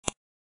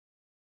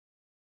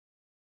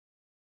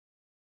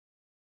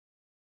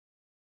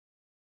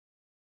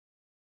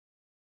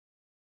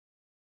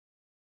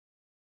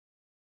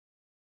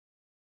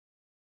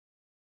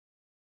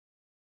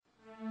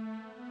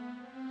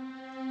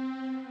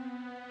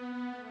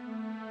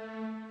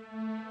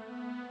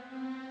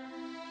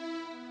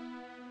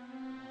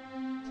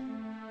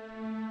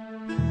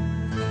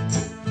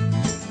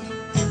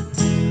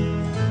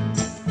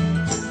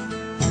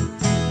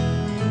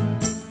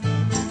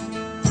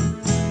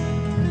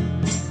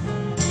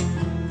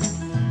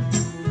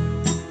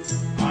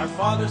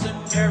fathers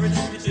inherit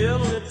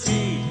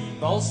futility,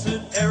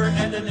 falsehood, error,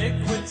 and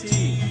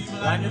iniquity,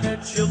 blinding their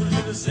children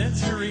through the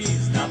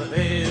centuries. Now the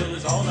veil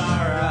is on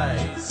our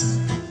eyes.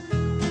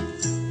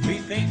 We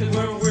think that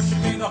we're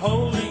worshiping the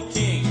Holy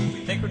King.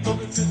 We think we're told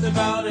the truth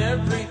about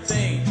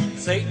everything.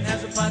 Satan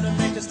has a plan to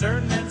make us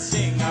turn and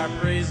sing our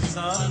praises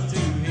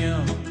unto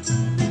him.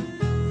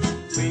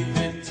 We've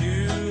been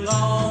too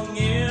long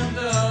in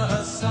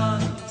the sun.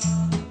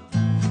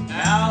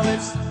 Now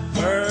it's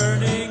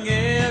burning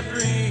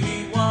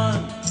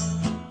everyone.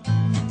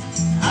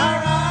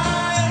 Our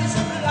eyes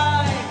are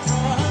blind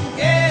from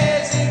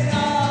gazing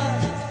on.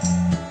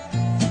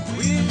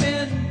 We've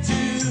been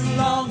too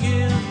long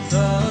in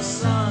the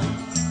sun.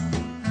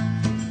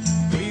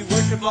 We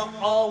worship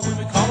all when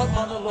we call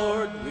upon the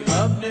Lord. We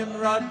love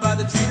Nimrod by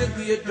the tree that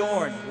we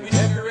adorn. We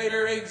decorate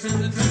our eggs in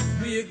the truth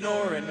we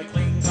ignore, and we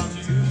cling on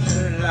to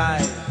their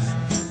lies.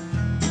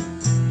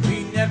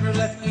 We never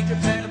left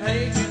Egypt and the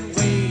pagan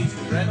ways.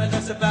 We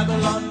reminisce of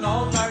Babylon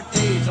all our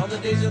days, all the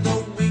days of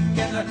the week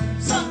and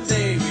the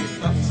Sunday.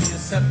 We've got to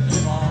accept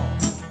them all.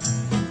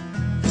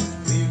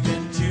 We've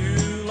been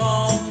too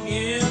long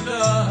in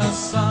the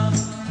sun.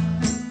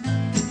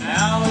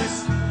 Now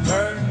it's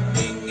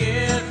burning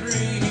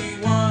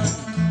everyone.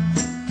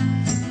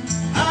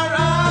 Our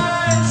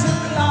eyes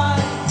are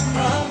blind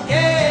from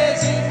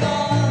gazing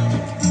on.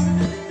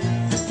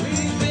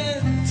 We've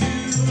been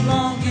too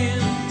long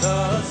in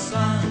the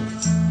sun.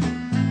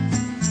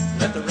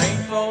 Let the rain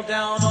fall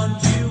down on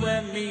you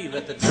and me.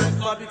 Let the dirt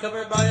cloud be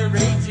covered by a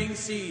raging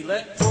sea.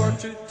 Let Torah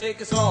truth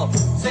take us all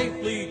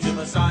safely to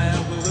Messiah,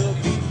 we will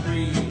be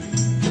free.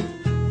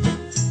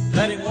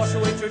 Let him wash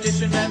away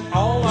tradition and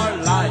all our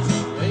lies,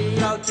 wash away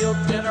our guilt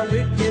and our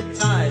wicked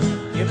ties.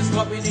 Give us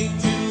what we need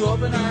to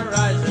open our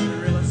eyes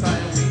and